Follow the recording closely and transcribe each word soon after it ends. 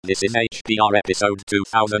This is HPR episode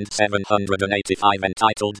 2785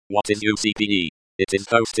 entitled, What is uCPE? It is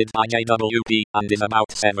hosted by JWP and is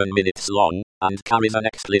about 7 minutes long, and carries an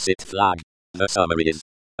explicit flag. The summary is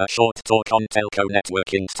a short talk on telco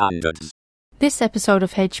networking standards. This episode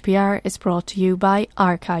of HPR is brought to you by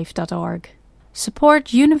archive.org.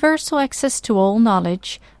 Support universal access to all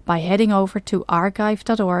knowledge by heading over to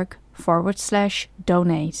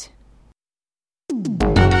archive.org/donate.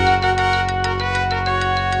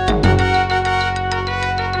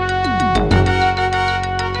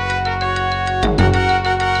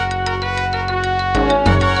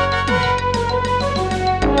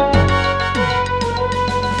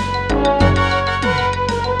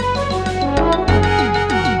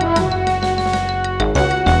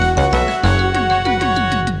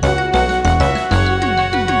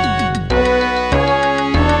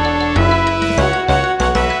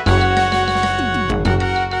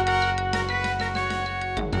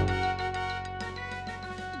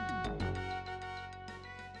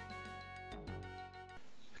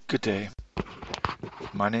 Good day.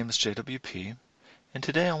 My name is JWP, and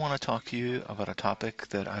today I want to talk to you about a topic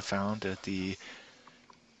that I found at the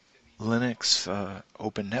Linux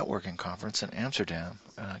Open Networking Conference in Amsterdam.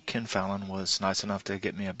 Ken Fallon was nice enough to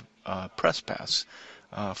get me a press pass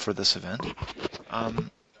for this event.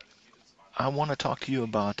 I want to talk to you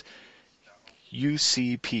about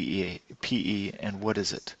uCPE and what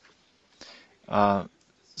is it.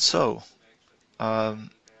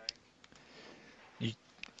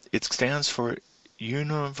 It stands for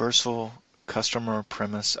Universal Customer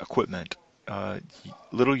Premise Equipment.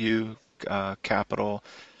 Little u, capital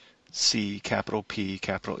C, capital P,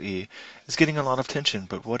 capital E. It's getting a lot of attention,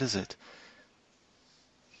 but what is it?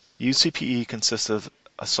 uCPE consists of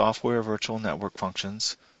a software virtual network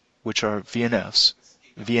functions, which are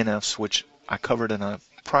VNFs which I covered in a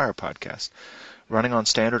prior podcast, running on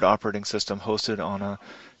standard operating system hosted on a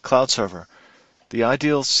cloud server. The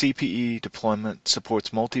ideal CPE deployment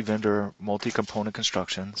supports multi-vendor, multi-component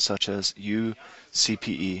construction, such as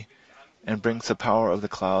uCPE, and brings the power of the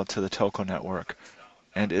cloud to the telco network,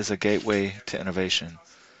 and is a gateway to innovation.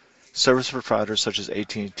 Service providers such as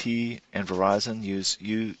AT&T and Verizon use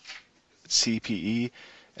uCPE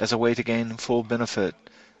as a way to gain full benefits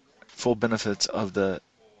of the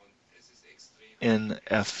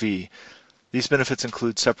NFV. These benefits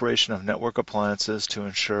include separation of network appliances to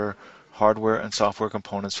ensure hardware and software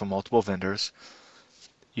components from multiple vendors,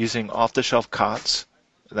 using off-the-shelf COTS,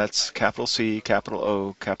 that's capital C, capital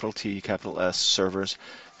O, capital T, capital S servers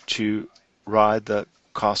to ride the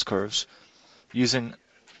cost curves, using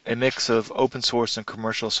a mix of open source and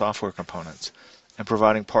commercial software components, and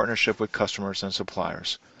providing partnership with customers and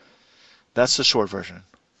suppliers. That's the short version.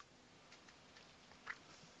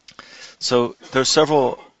 So there's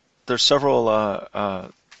several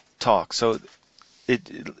talks. So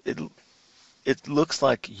it looks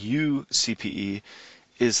like uCPE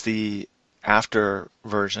is the after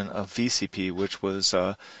version of VCP, which was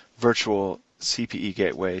a virtual CPE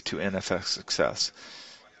gateway to NFX success.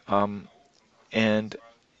 And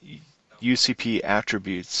uCPE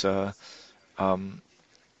attributes, there's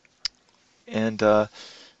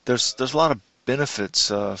a lot of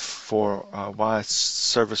benefits for why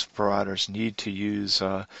service providers need to use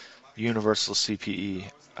universal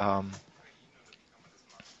CPE.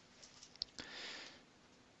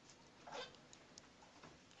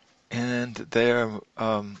 And they're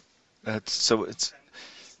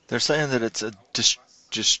they're saying that it's a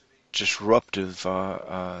disruptive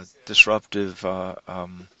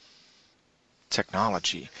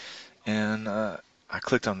technology, and I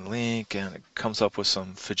clicked on the link and it comes up with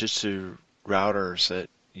some Fujitsu routers that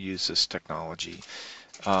use this technology,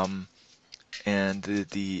 and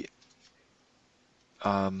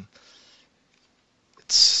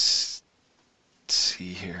let's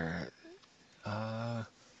see here.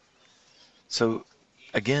 So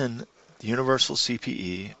again, Universal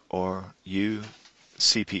CPE, or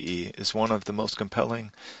uCPE, is one of the most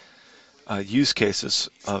compelling use cases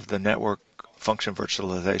of the network function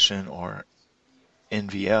virtualization, or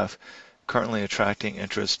NVF, currently attracting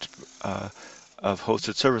interest of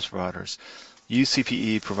hosted service providers.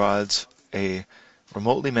 uCPE provides a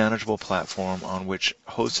remotely manageable platform on which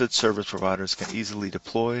hosted service providers can easily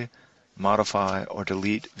deploy, modify, or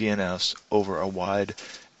delete VNFs over a wide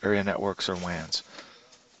area networks or WANs.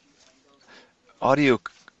 Audio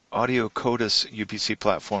Codis UPC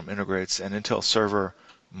platform integrates an Intel server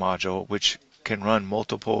module which can run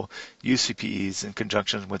multiple uCPEs in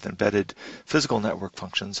conjunction with embedded physical network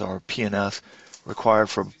functions, or PNF, required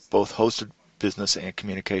for both hosted business and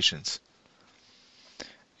communications.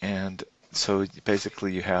 And so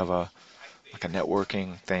basically you have a like a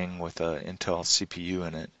networking thing with a Intel CPU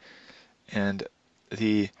in it. And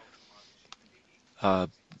the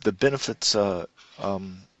benefits of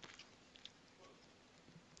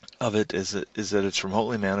it is that it's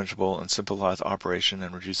remotely manageable and simplifies operation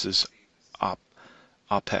and reduces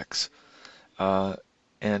OPEX.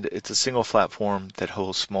 And it's a single platform that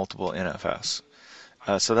holds multiple NFS.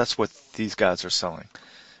 So that's what these guys are selling.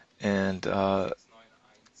 And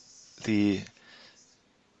the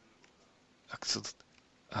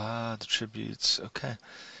attributes, okay.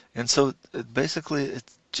 And so basically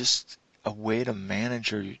it's just a way to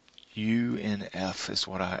manage your U and F is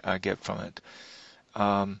what I get from it.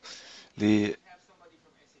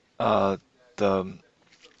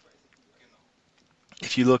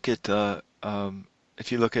 If you look at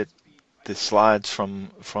the slides from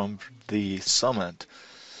the summit,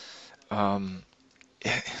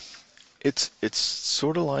 it's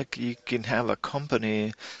sort of like you can have a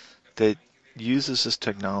company that uses this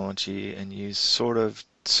technology and you sort of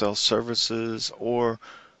sell services or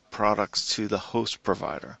products to the host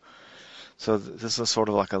provider. So this is sort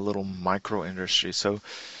of like a little micro industry. So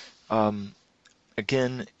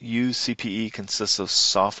again, uCPE consists of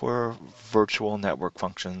software virtual network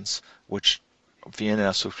functions, which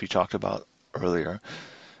VNFs, which we talked about earlier,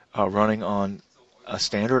 running on a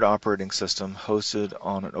standard operating system hosted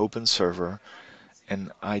on an open server.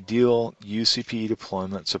 An ideal uCPE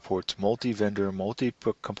deployment supports multi-vendor,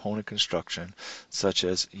 multi-component construction, such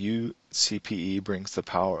as uCPE brings the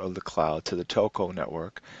power of the cloud to the telco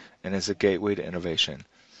network and is a gateway to innovation.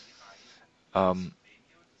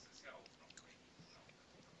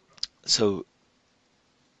 So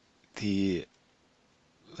the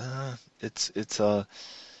it's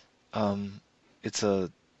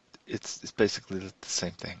basically the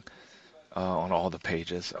same thing on all the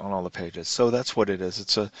pages. So that's what it is.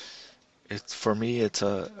 It's for me. It's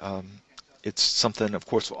something. Of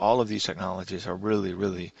course, all of these technologies are really,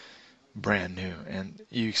 really brand new, and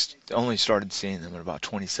you only started seeing them in about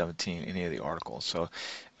 2017. Any of the articles. So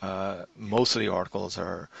most of the articles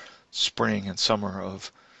are spring and summer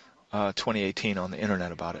of 2018 on the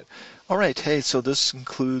internet about it. All right, hey, so this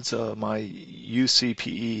concludes my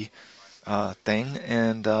uCPE thing,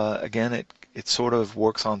 and again, it sort of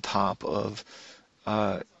works on top of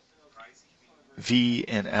V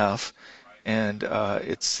and F, and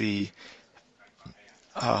it's the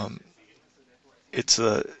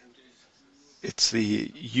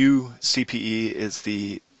uCPE is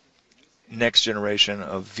the next generation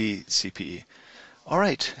of vCPE. All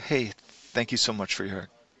right, hey, thank you so much for your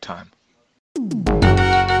time.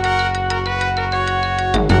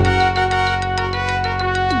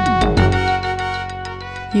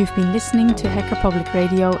 You've been listening to Hacker Public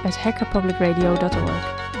Radio at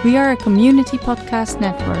hackerpublicradio.org. We are a community podcast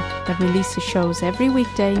network that releases shows every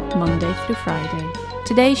weekday, Monday through Friday.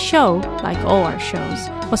 Today's show, like all our shows,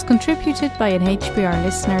 was contributed by an HPR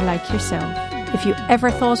listener like yourself. If you ever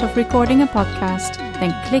thought of recording a podcast,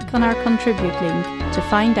 then click on our contribute link to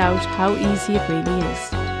find out how easy it really is.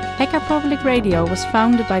 Hacker Public Radio was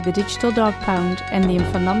founded by the Digital Dog Pound and the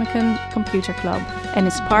Infonomicon Computer Club and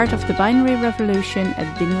is part of the binary revolution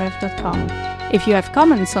at binrev.com. If you have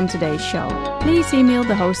comments on today's show, please email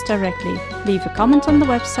the host directly, leave a comment on the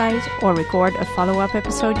website, or record a follow-up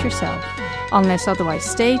episode yourself. Unless otherwise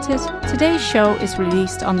stated, today's show is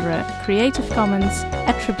released under a Creative Commons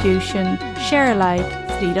Attribution Share Alike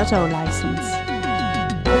 3.0 license.